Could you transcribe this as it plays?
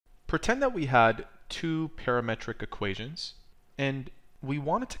Pretend that we had two parametric equations and we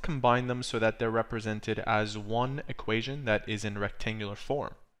wanted to combine them so that they're represented as one equation that is in rectangular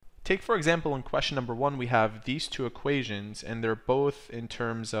form. Take, for example, in question number 1, we have these two equations and they're both in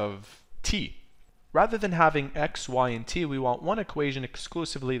terms of t. Rather than having x, y, and t, we want one equation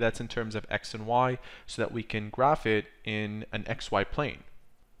exclusively that's in terms of x and y so that we can graph it in an xy plane.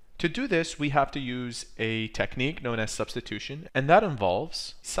 To do this, we have to use a technique known as substitution, and that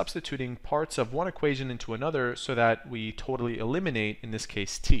involves substituting parts of one equation into another so that we totally eliminate, in this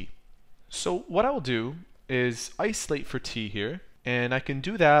case, t. So what I will do is isolate for t here, and I can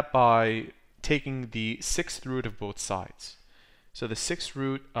do that by taking the sixth root of both sides. So the sixth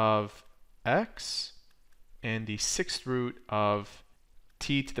root of x and the sixth root of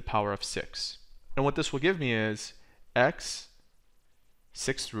t to the power of 6. And what this will give me is x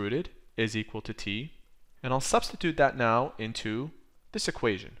sixth rooted is equal to t, and I'll substitute that now into this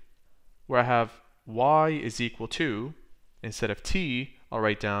equation where I have y is equal to, instead of t, I'll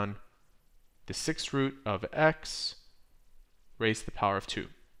write down the sixth root of x raised to the power of 2.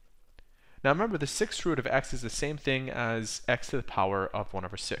 Now remember, the sixth root of x is the same thing as x to the power of 1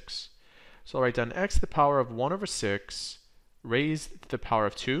 over 6. So I'll write down x to the power of 1 over 6 raised to the power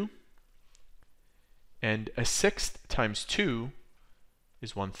of 2, and a sixth times 2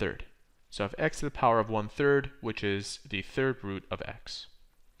 is 1/3. So I have x to the power of 1/3, which is the third root of x.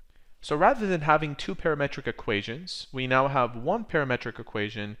 So rather than having two parametric equations, we now have one parametric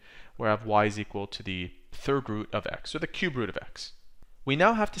equation where I have y is equal to the third root of x, or the cube root of x. We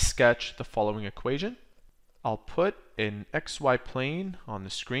now have to sketch the following equation. I'll put an xy plane on the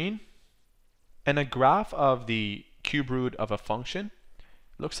screen, and a graph of the cube root of a function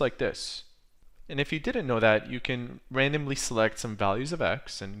looks like this. And if you didn't know that, you can randomly select some values of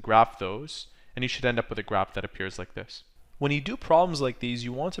x and graph those, and you should end up with a graph that appears like this. When you do problems like these,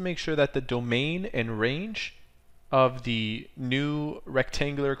 you want to make sure that the domain and range of the new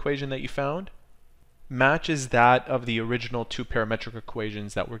rectangular equation that you found matches that of the original two parametric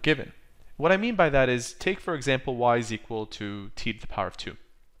equations that were given. What I mean by that is, take for example y is equal to t to the power of 2.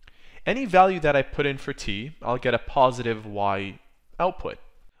 Any value that I put in for t, I'll get a positive y output,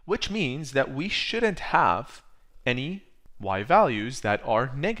 which means that we shouldn't have any y values that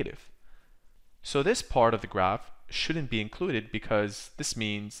are negative. So this part of the graph shouldn't be included because this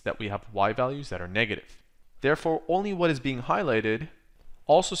means that we have y values that are negative. Therefore, only what is being highlighted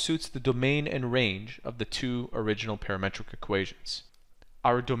also suits the domain and range of the two original parametric equations.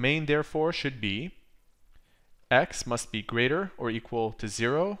 Our domain, therefore, should be x must be greater or equal to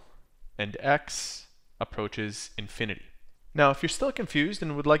 0, and x approaches infinity. Now, if you're still confused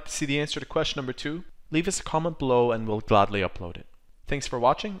and would like to see the answer to question number 2, leave us a comment below and we'll gladly upload it. Thanks for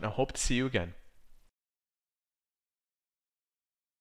watching, and I hope to see you again.